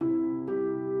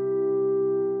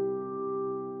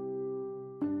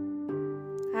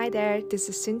Hi there, this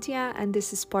is Cynthia, and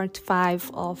this is part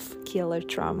 5 of Killer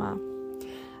Trauma.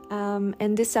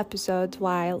 In this episode,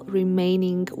 while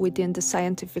remaining within the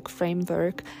scientific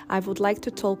framework, I would like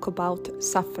to talk about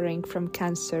suffering from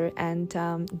cancer and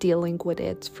dealing with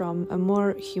it from a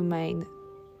more humane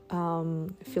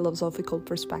philosophical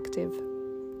perspective.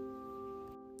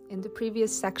 In the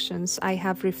previous sections, I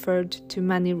have referred to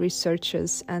many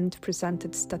researchers and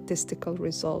presented statistical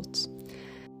results.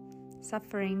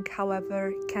 Suffering,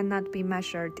 however, cannot be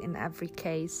measured in every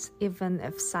case, even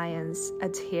if science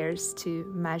adheres to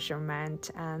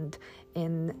measurement and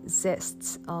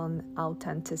insists on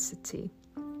authenticity.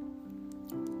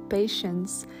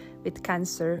 Patients with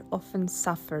cancer often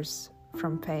suffers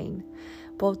from pain,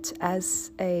 both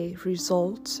as a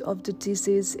result of the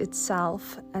disease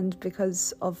itself and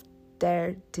because of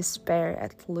their despair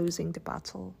at losing the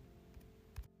battle.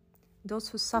 Those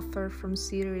who suffer from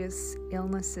serious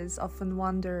illnesses often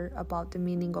wonder about the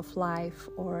meaning of life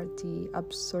or the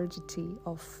absurdity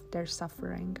of their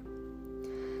suffering.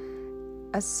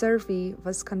 A survey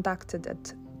was conducted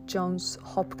at Johns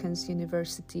Hopkins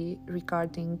University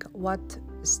regarding what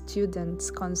students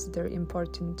consider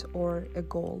important or a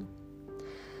goal.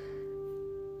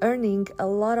 Earning a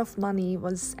lot of money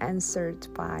was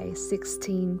answered by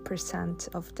 16%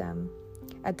 of them.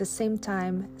 At the same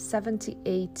time,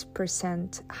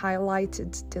 78%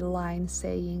 highlighted the line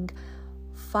saying,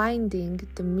 "Finding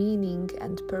the meaning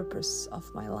and purpose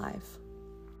of my life."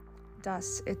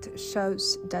 Thus, it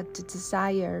shows that the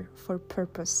desire for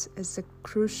purpose is a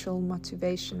crucial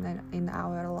motivation in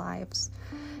our lives.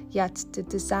 Yet, the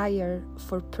desire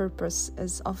for purpose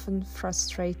is often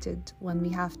frustrated when we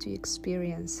have to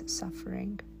experience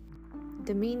suffering.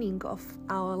 The meaning of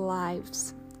our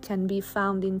lives can be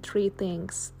found in 3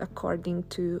 things, according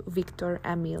to Viktor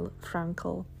Emil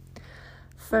Frankl.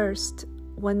 First,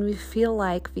 when we feel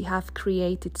like we have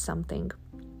created something.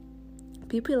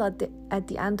 People at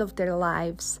the end of their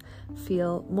lives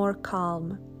feel more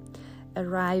calm,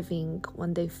 arriving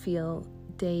when they feel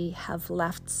they have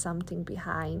left something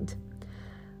behind,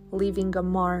 leaving a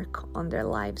mark on their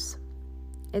lives.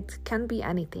 It can be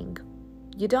anything.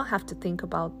 You don't have to think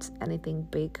about anything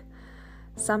big.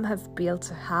 Some have built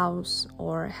a house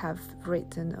or have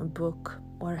written a book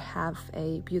or have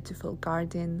a beautiful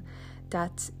garden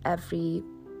that every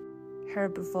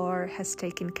herbivore has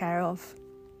taken care of.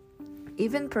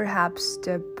 Even perhaps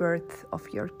the birth of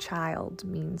your child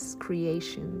means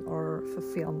creation or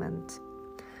fulfillment.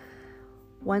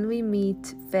 When we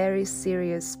meet very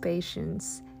serious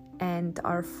patients and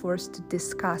are forced to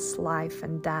discuss life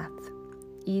and death,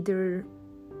 either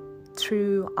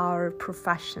through our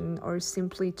profession or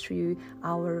simply through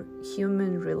our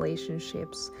human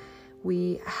relationships,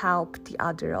 we help the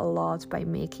other a lot by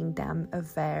making them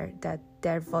aware that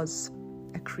there was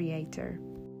a creator,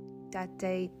 that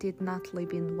they did not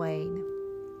live in vain.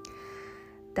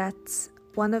 That's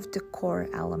one of the core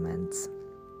elements.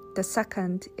 The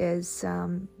second is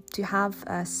to have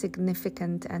a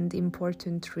significant and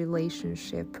important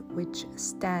relationship which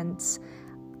stands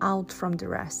out from the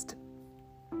rest.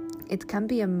 It can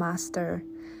be a master,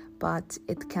 but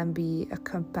it can be a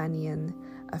companion,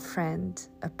 a friend,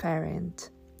 a parent.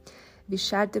 We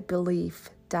share the belief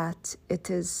that it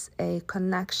is a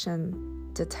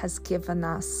connection that has given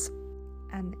us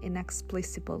an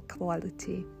inexplicable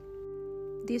quality.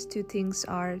 These 2 things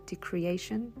are the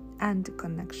creation and the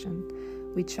connection,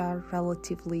 which are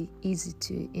relatively easy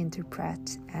to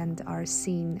interpret and are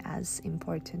seen as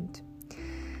important.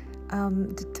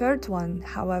 The third one,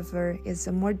 however, is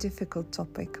a more difficult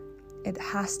topic. It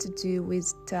has to do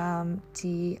with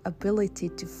the ability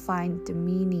to find the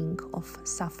meaning of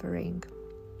suffering.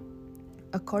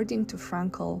 According to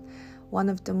Frankl, one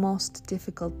of the most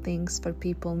difficult things for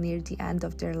people near the end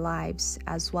of their lives,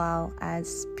 as well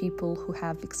as people who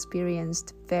have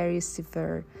experienced very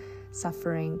severe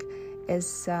suffering,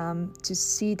 is to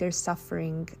see their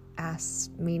suffering as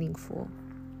meaningful.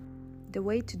 The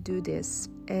way to do this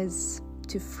is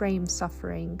to frame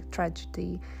suffering,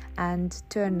 tragedy, and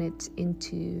turn it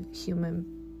into human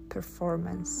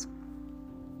performance.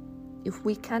 If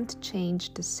we can't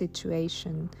change the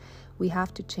situation, we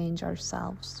have to change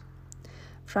ourselves.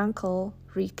 Frankl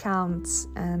recounts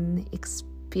an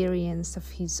experience of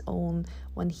his own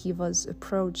when he was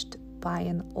approached by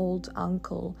an old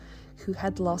uncle who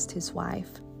had lost his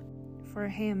wife. For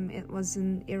him, it was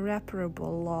an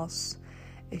irreparable loss,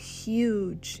 a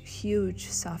huge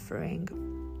suffering.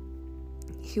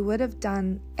 He would have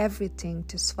done everything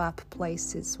to swap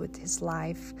places with his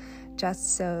life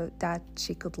just so that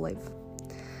she could live.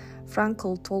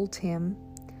 Frankl told him,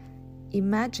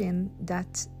 "Imagine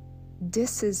that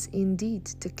this is indeed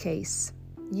the case.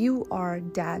 You are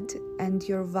dead and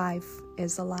your wife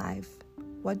is alive.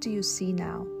 What do you see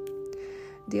now?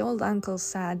 The old uncle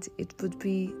said it would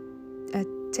be a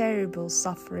terrible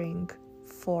suffering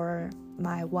for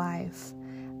my wife,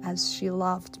 as she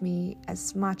loved me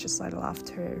as much as I loved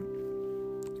her.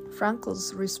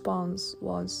 Frankel's response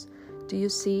was, do you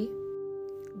see?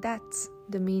 That's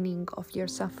the meaning of your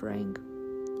suffering.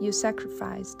 You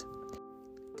sacrificed.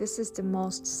 This is the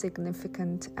most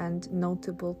significant and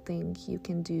notable thing you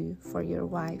can do for your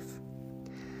wife.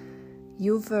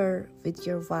 You were with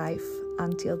your wife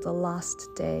until the last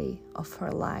day of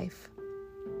her life.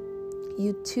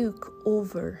 You took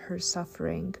over her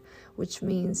suffering, which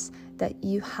means that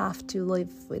you have to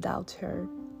live without her.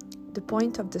 The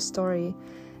point of the story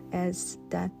is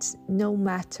that no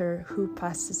matter who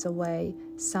passes away,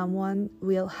 someone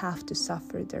will have to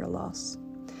suffer their loss.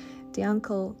 The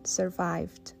uncle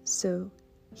survived, so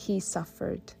he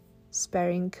suffered,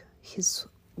 sparing his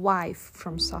wife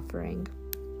from suffering.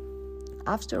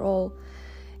 After all,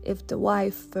 if the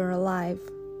wife were alive,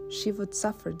 she would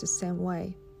suffer the same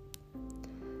way.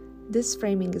 This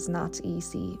framing is not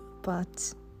easy,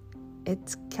 but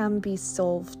it can be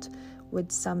solved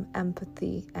with some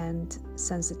empathy and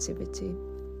sensitivity.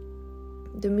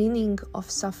 The meaning of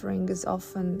suffering is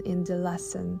often in the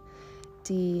lesson,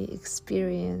 the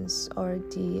experience, or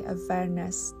the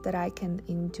awareness that I can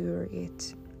endure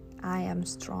it. I am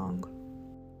strong.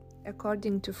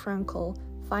 According to Frankl,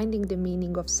 finding the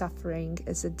meaning of suffering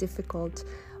is a difficult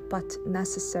but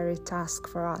necessary task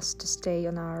for us to stay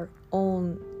on our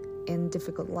own in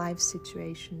difficult life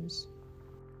situations.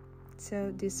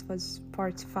 So this was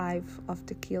part 5 of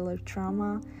the killer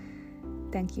trauma.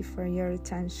 Thank you for your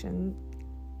attention.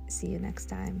 See you next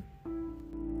time.